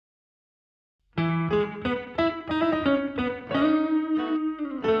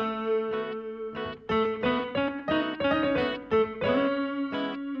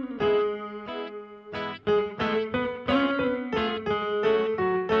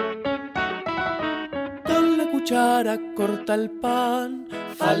cuchara corta el pan,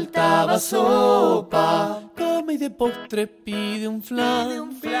 faltaba sopa. Come y de postre pide un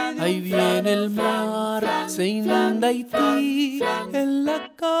flan. Ahí viene el mar, se inunda Haití. Él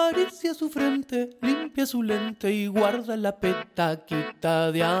acaricia su frente, limpia su lente y guarda la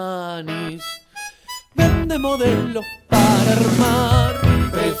petaquita de anís. Vende modelos para armar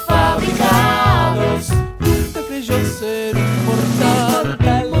prefabricados. Nunca creyó ser inmortal,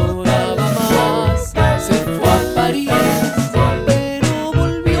 no daba más. Se fue a París, pero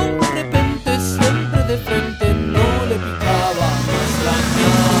volvió de repente, siempre de frente, no le picaba más la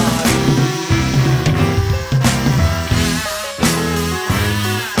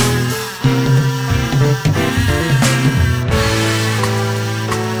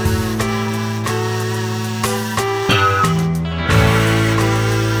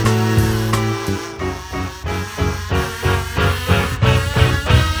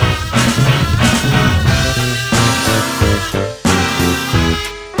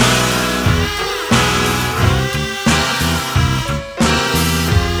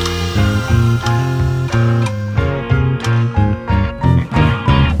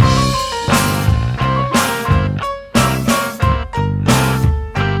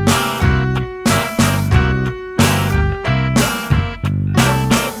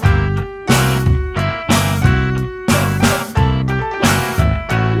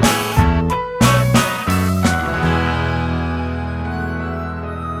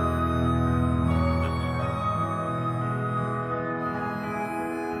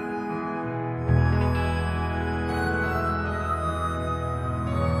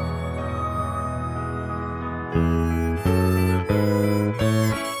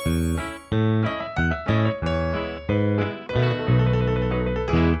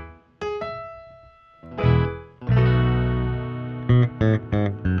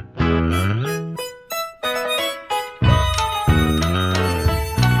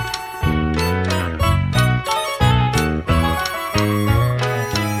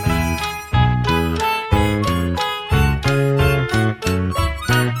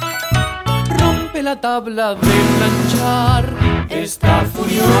la tabla de planchar, está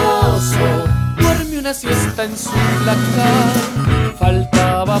furioso, duerme una siesta en su placar.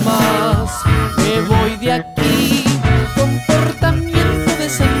 Faltaba más, me voy de aquí, comportamiento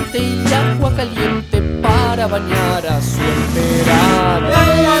decente y agua caliente para bañar a su esperada. La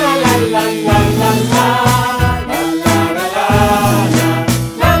la la la la la la la.